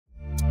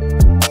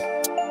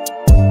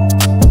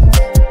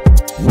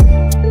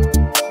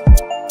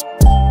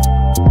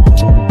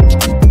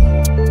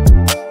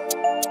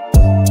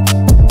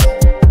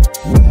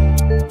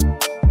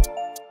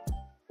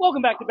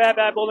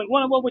Bad Bowling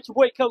 101 with your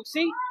boy Coach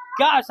C.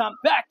 Guys, I'm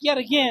back yet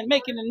again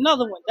making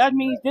another one. That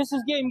means this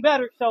is getting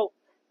better, so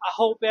I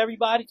hope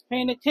everybody's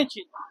paying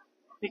attention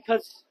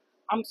because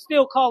I'm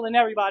still calling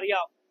everybody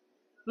out.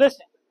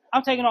 Listen,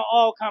 I'm taking on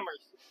all comers,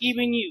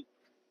 even you.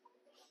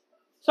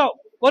 So,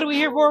 what are we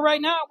here for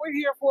right now? We're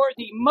here for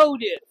the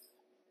Motiv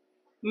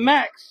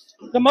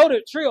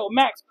Thrill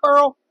Max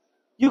Pearl.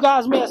 You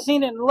guys may have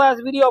seen it in the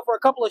last video for a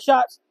couple of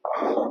shots.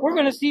 We're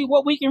going to see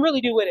what we can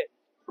really do with it.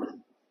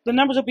 The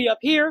numbers will be up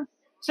here.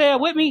 Say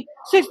it with me.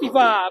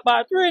 65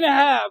 by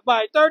 3.5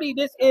 by 30.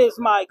 This is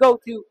my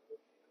go-to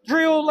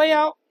drill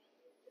layout.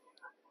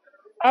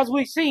 As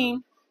we've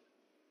seen,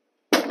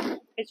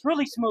 it's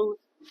really smooth.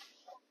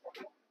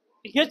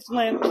 It gets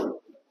length,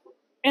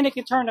 and it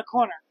can turn the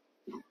corner.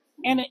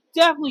 And it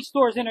definitely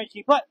stores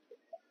energy. But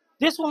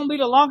this won't be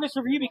the longest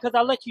review because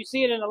I let you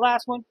see it in the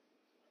last one,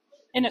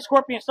 in the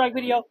Scorpion Strike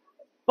video.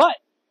 But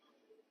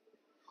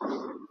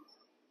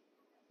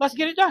let's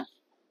get it done.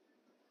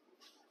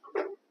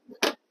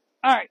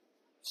 Alright,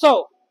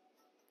 so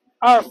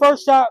our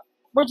first shot,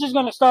 we're just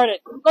going to start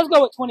it. Let's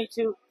go with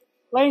 22.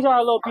 Lanes are a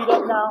little beat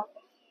up now,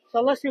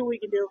 so let's see what we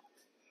can do.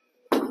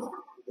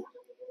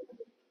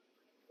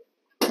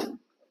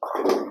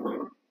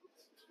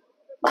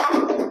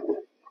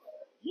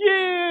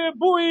 Yeah,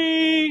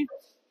 boy!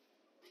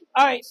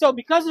 Alright, so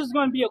because this is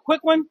going to be a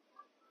quick one,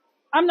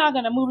 I'm not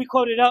going to movie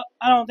quote it up,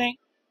 I don't think.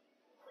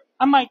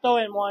 I might throw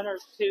in one or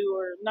two,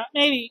 or not,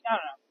 maybe, I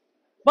don't know.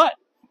 But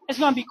it's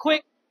going to be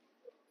quick.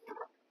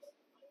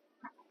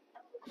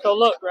 So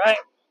look, right?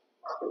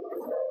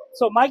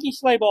 So Mikey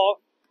Slayball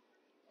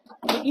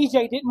and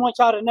EJ didn't want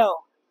y'all to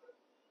know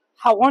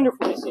how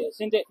wonderful this is.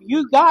 And that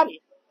you got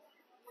it,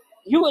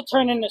 you would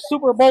turn into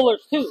Super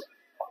Bowlers too.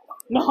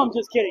 No, I'm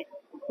just kidding.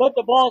 But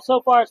the ball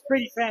so far is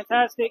pretty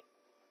fantastic.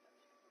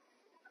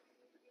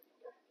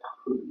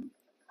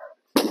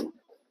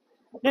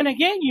 Then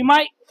again, you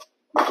might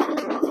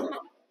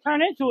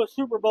turn into a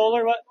Super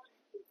Bowler, but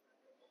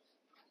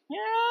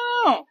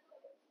yeah.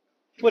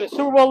 Would a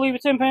Super Bowl leave a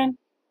 10 pin?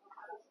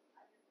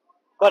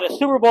 But a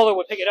Super Bowler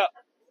would pick it up.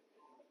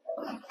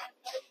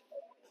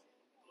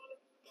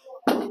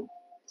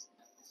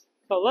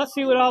 So let's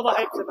see what all the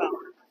hype's about.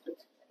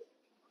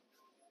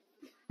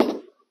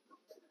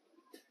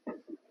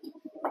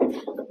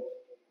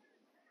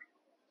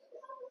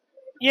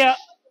 Yeah,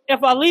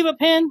 if I leave a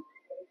pin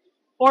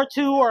or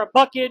two or a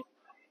bucket,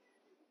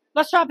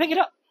 let's try to pick it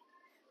up.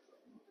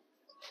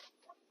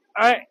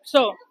 Alright,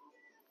 so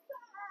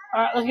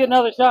let's get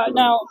another shot.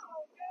 Now,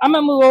 I'm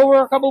going to move over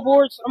a couple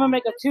boards. I'm going to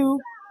make a 2.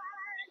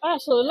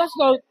 Actually, let's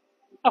go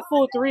a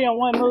full 3 on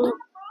one move.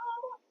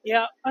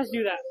 Yeah, let's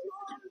do that.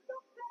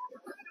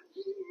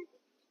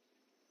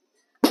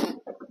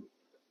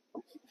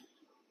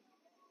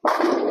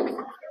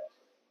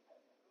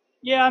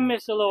 Yeah, I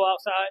missed a little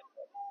outside.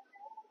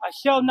 I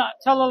shall not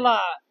tell a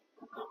lie.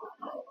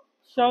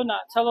 Shall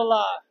not tell a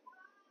lie.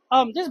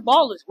 This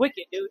ball is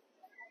wicked, dude.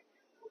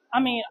 I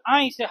mean,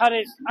 I ain't see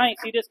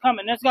this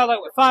coming. This got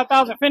like what,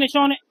 5,000 finish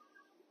on it.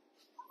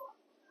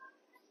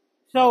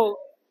 So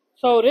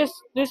this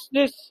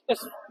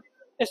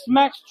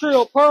Max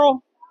Thrill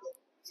Pearl.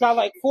 It's got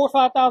like 4,000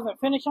 or 5,000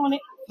 finish on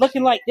it.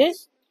 Looking like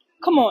this.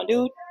 Come on,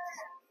 dude.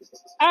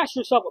 Ask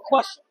yourself a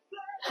question.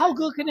 How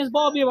good can this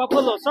ball be if I put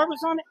a little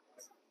surface on it?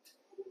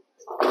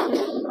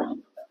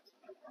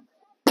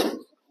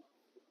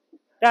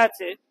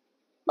 That's it.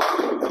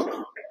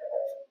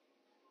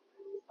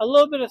 A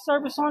little bit of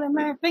surface on it,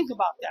 man. Think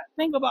about that.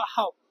 Think about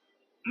how,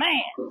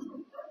 man.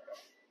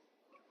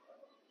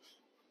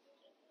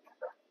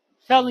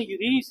 Telling you,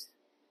 these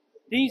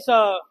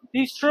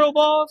trill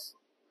balls.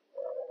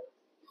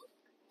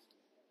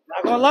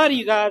 Not gonna lie to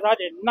you guys, I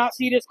did not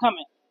see this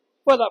coming.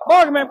 For the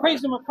bargain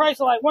price of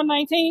like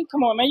 $119,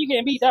 come on, man, you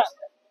can't beat that.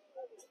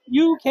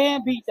 You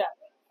can't beat that.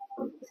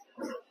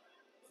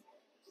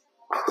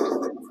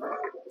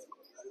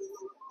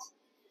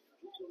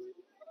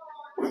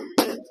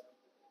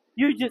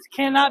 You just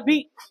cannot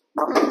beat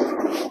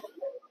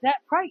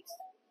that price.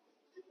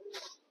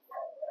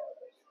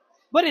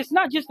 But it's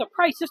not just the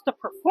price, it's the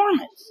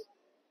performance.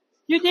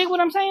 You dig what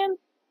I'm saying?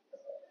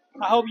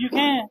 I hope you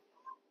can.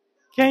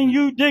 Can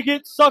you dig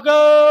it,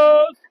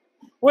 suckers?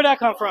 Where'd that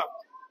come from?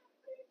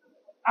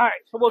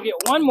 Alright, so we'll get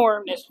one more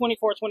in this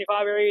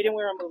 24-25 area, then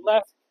we're going to move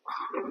left.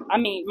 I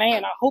mean,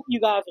 man, I hope you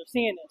guys are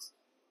seeing this.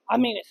 I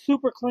mean, it's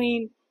super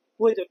clean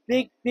with a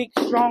big,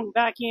 strong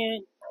back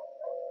end.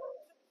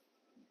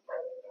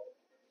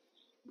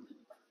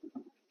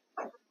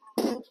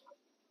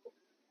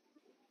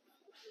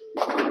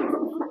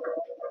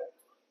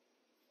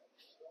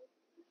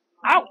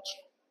 Ouch!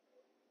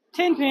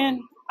 10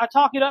 pin, I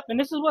talk it up, and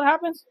this is what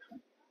happens.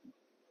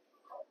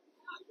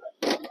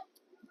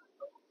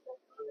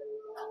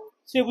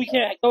 See if we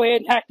can't go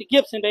ahead and hack the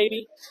Gibson,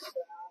 baby.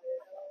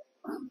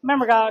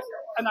 Remember, guys,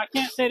 and I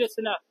can't say this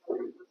enough,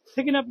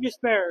 picking up your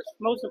spares,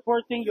 most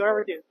important thing you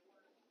ever do.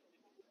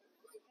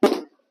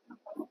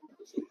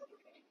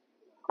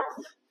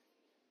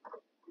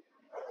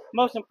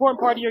 Most important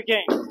part of your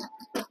game.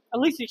 At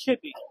least it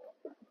should be.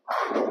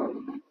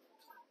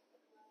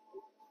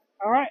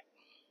 All right.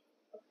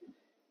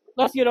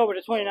 Let's get over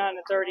to 29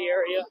 and 30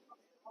 area.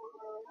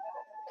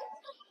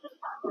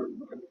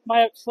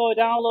 Might have to slow it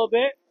down a little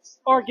bit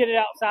or get it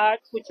outside,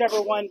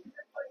 whichever one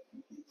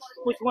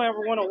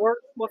will work.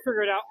 We'll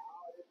figure it out.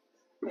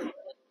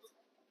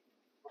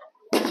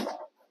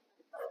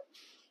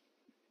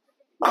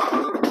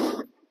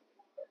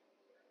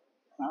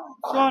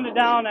 Slowing it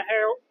down a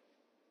hair.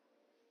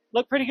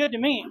 Look pretty good to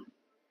me.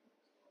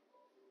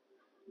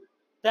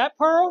 That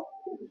pearl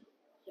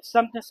is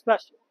something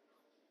special.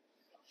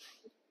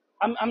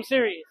 I'm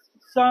serious.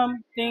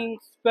 Something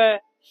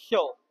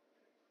special.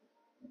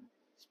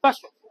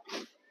 Special.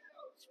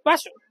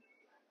 Special.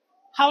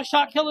 House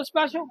shot killer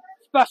special?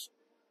 Special.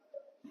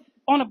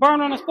 On a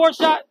burn on a sports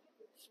shot?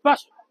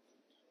 Special.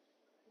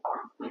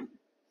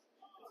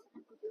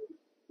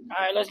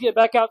 Alright, let's get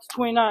back out to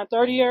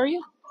 29-30 area.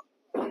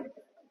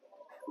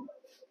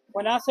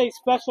 When I say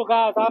special,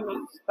 guys, I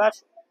mean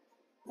special.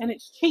 And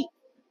it's cheap.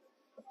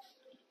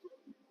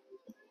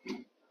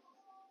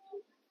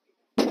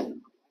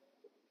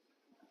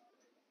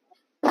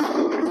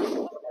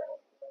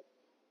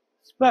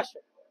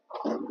 Special.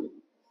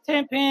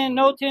 10 pin,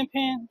 no 10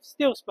 pin,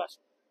 still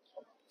special.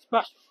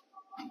 Special.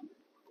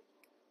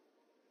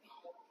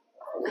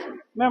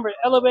 Remember,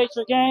 elevate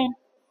your game.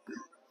 You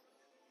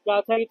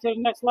gotta take it to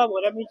the next level.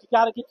 That means you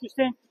gotta get your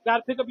stent. You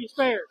gotta pick up your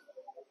spares.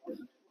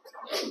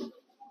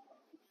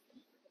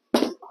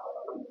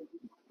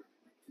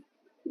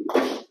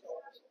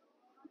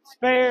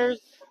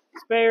 Spares,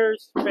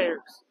 spares,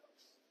 spares.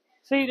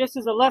 See, this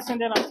is a lesson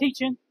that I'm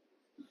teaching.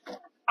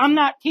 I'm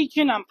not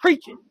teaching, I'm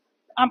preaching.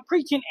 I'm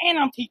preaching and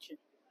I'm teaching.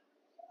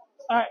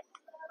 Alright.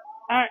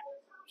 Alright.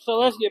 So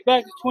let's get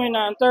back to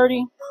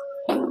 29-30.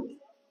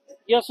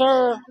 Yes,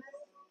 sir.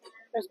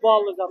 This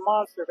ball is a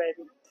monster,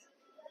 baby.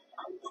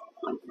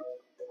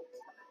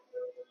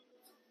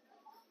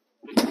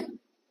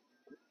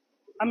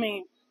 I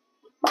mean,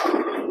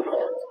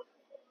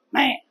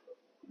 man.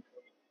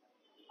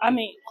 I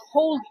mean,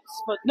 holy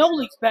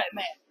Spinoli's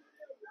Batman.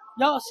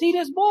 Y'all see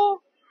this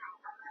ball?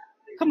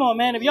 Come on,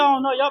 man. If y'all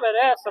don't know, y'all better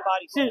ask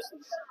somebody. Seriously.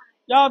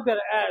 Y'all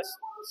better ask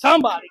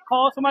somebody.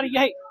 Call somebody.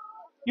 Hey,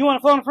 you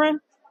want to phone a friend?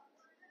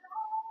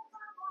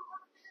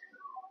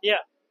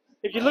 Yeah.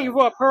 If you're looking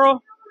for a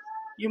pearl,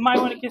 you might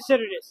want to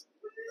consider this.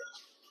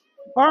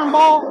 Burn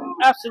ball?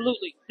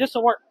 Absolutely. This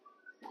will work.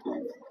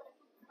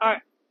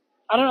 Alright.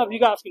 I don't know if you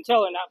guys can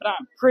tell or not, but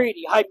I'm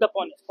pretty hyped up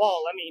on this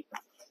ball. I mean,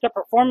 the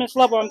performance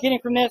level I'm getting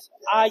from this,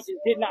 I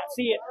just did not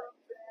see it.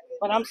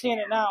 But I'm seeing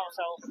it now,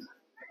 so.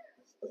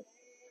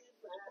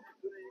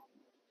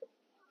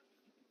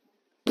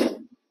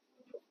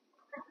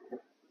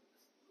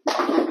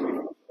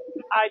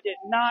 I did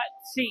not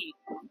see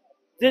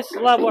this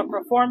level of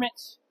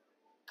performance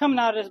coming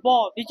out of this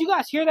ball. Did you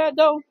guys hear that,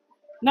 though?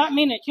 Not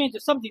meaning to change the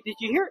subject. Did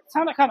you hear it? It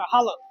sounded kind of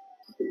hollow.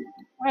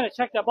 I gotta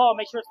check that ball,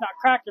 make sure it's not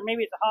cracked, or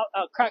maybe it's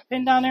a cracked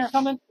pin down there or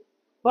something.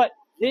 But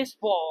this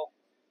ball,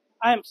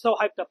 I am so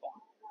hyped up on.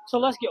 So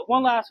let's get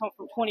one last one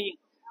from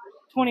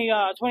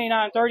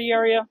 29-30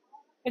 area.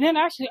 And then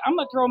actually, I'm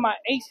going to throw my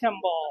ASIM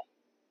ball,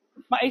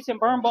 my ASIM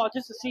burn ball,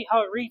 just to see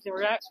how it reads and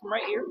reacts from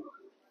right here.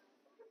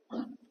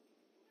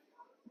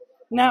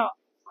 Now,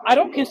 I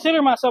don't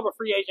consider myself a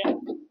free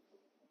agent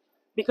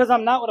because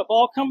I'm not with a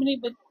ball company,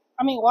 but,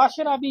 I mean, why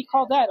should I be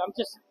called that? I'm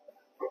just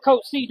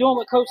Coach C doing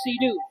what Coach C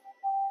do.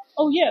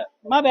 Oh, yeah,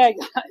 my bad,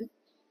 guys.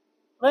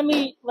 Let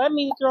me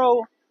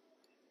throw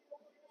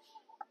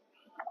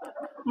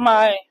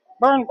my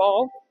burn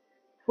ball,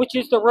 which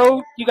is the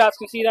road. You guys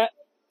can see that.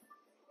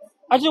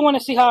 I just want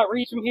to see how it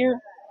reads from here.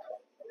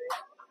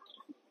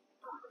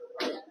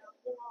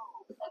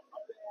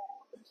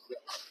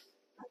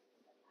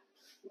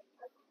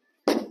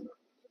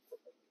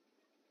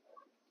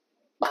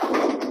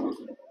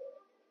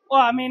 Well,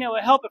 I mean, it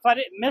would help if I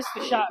didn't miss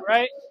the shot,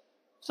 right?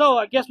 So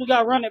I guess we got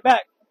to run it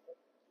back.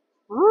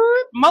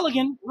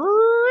 Mulligan.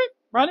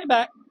 Run it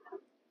back.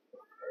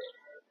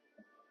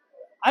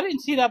 I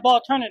didn't see that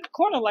ball turn in the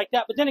corner like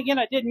that, but then again,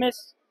 I did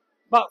miss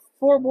about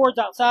 4 boards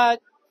outside.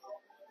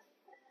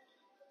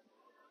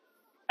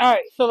 All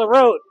right, so the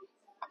road.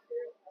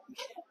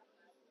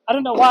 I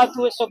don't know why I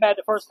threw it so bad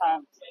the first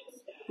time,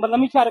 but let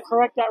me try to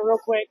correct that real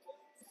quick.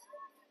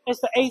 It's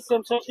the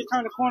ASIM, so it should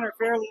turn the corner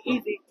fairly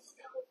easy.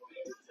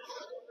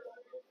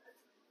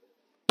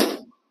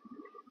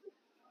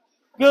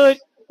 Good.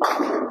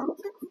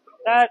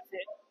 That's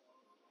it.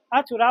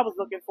 That's what I was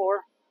looking for.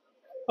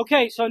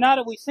 Okay, so now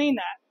that we've seen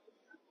that,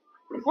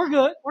 we're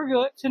good. We're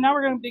good. So now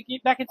we're going to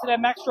get back into that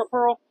Max Thrill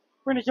Pearl.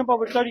 We're going to jump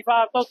over to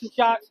 35, throw some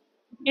shots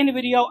in the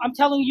video. I'm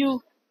telling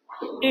you,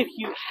 if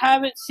you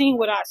haven't seen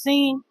what I've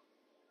seen,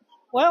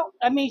 well,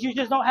 that means you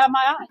just don't have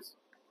my eyes.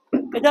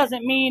 It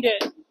doesn't mean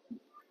that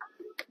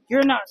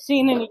you're not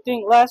seeing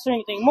anything less or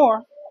anything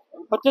more,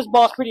 but this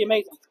ball's pretty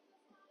amazing.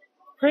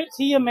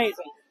 Pretty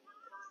amazing.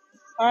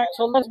 All right,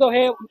 so let's go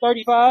ahead with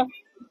 35.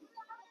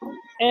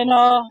 And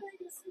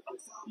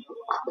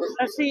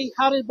let's see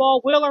how this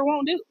ball will or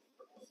won't do.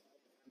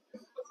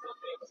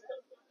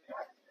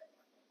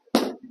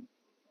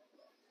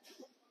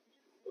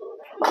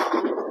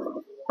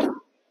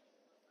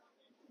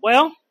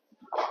 Well,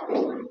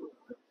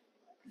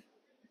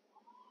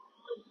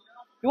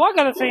 do I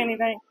gotta say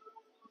anything?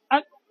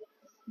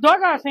 Do I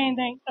gotta say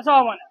anything? That's all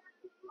I want to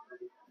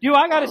know. Do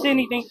I gotta say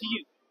anything to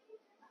you?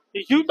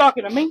 Is you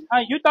talking to me? How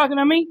you talking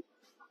to me?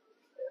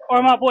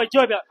 Or my boy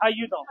Joy Bell? How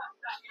you doing?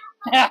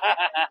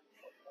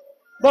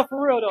 But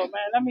for real though,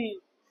 man. I mean,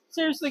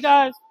 seriously,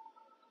 guys,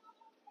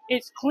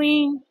 it's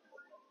clean.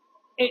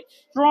 It's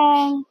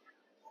strong.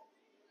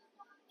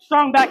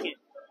 Strong backing.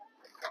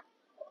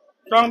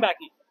 Strong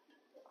backing.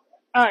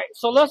 All right,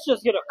 so let's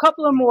just get a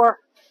couple of more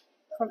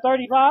from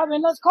 35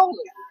 and let's call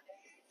it.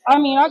 I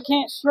mean, I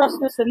can't stress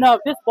this enough.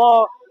 This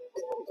ball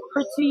is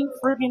pretty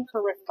friggin'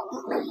 terrific.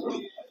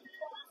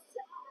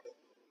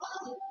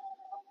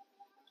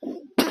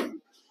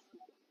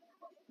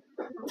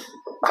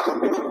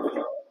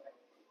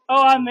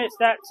 Oh, I missed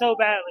that so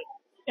badly.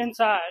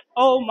 Inside.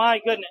 Oh my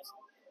goodness.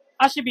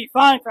 I should be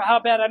fined for how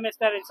bad I missed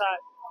that inside.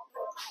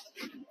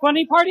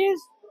 Funny part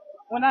is,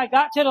 when I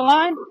got to the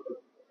line,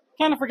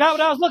 kind of forgot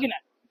what I was looking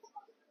at.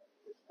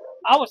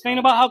 I was thinking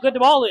about how good the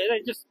ball is.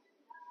 It just.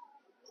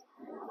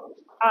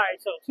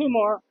 Alright, so two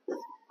more.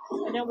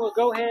 And then we'll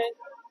go ahead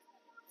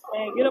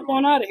and get up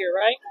on out of here,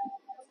 right?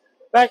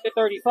 Back to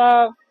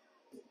 35.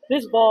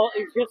 This ball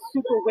is just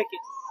super wicked.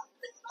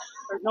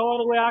 There's no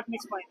other way I can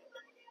explain it.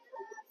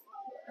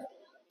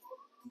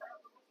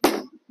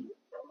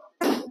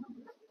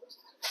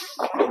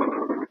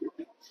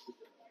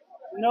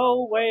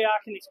 No way I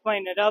can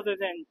explain it other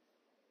than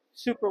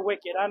super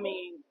wicked. I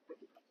mean,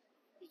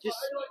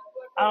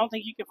 I don't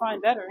think you can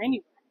find better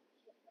anywhere.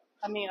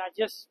 I mean, I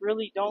just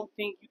really don't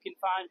think you can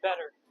find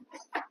better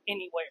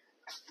anywhere.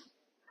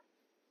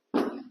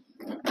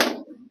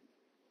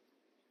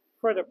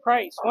 For the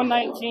price,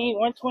 $119,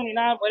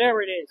 $129,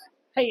 whatever it is,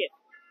 pay it.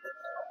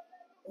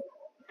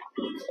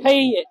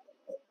 Pay it.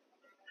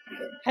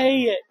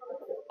 Pay it.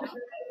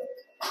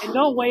 And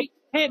don't wait.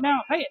 Pay it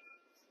now. Pay it.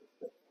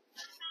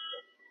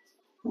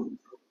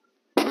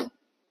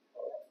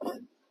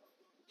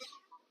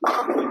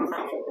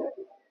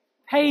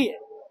 Pay it.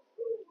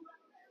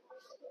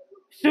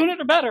 Sooner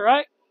the better,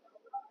 right?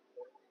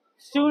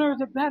 Sooner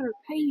the better.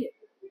 Pay it.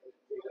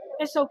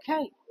 It's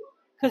okay.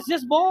 Because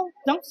this ball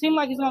don't seem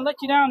like it's going to let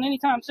you down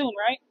anytime soon,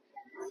 right?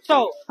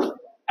 So,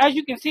 as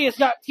you can see, it's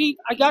got teeth.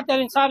 I got that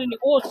inside in the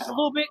oil just a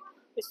little bit.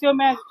 It still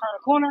managed to turn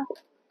a corner.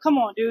 Come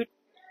on, dude.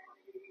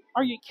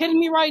 Are you kidding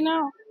me right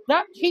now?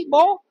 That cheap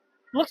ball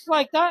looks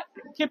like that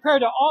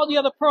compared to all the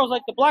other pearls,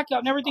 like the blackout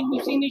and everything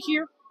we've seen this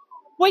year.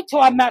 Wait till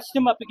I match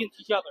them up against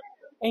each other.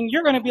 And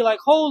you're going to be like,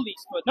 holy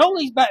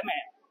Spinole's Batman.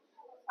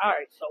 All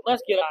right, so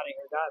let's get out of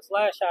here, guys.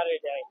 Last shot of the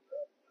day.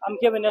 I'm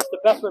giving this the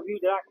best review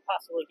that I could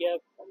possibly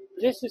give.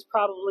 This is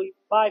probably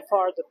by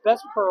far the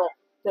best pearl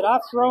that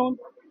I've thrown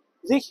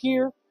this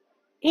year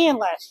and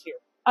last year.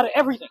 Out of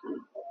everything.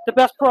 The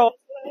best pearl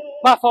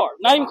by far.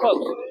 Not even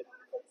close.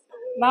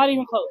 Not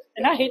even close.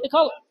 And I hate the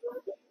color.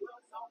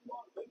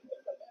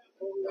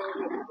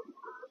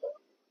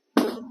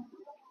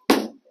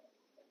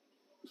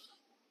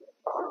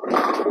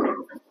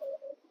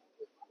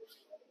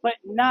 But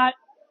not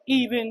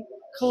even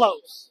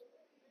close.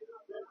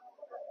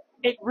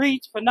 It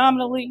reads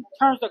phenomenally,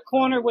 turns the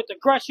corner with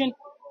aggression,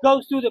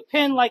 goes through the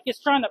pin like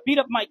it's trying to beat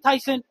up Mike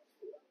Tyson.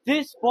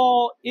 This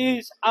ball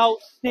is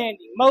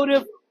outstanding.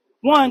 Motiv,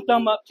 1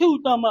 thumb up,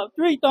 2 thumb up,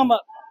 3 thumb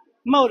up.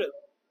 Motiv.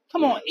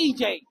 Come on,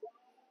 EJ.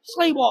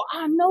 Slay ball.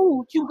 I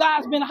know you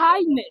guys been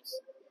hiding this.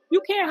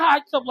 You can't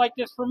hide stuff like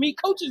this from me.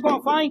 Coach is going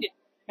to find it.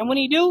 And when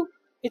he do,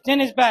 it's in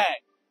his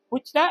bag.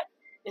 Which that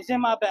is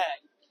in my bag.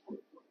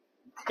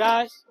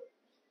 Guys,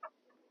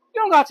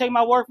 you don't got to take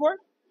my word for it.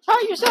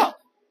 Try it yourself.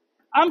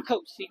 I'm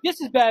Coach C. This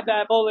is Bad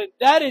Bad Bowling.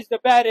 That is the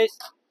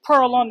baddest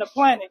pearl on the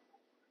planet.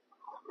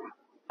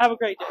 Have a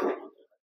great day.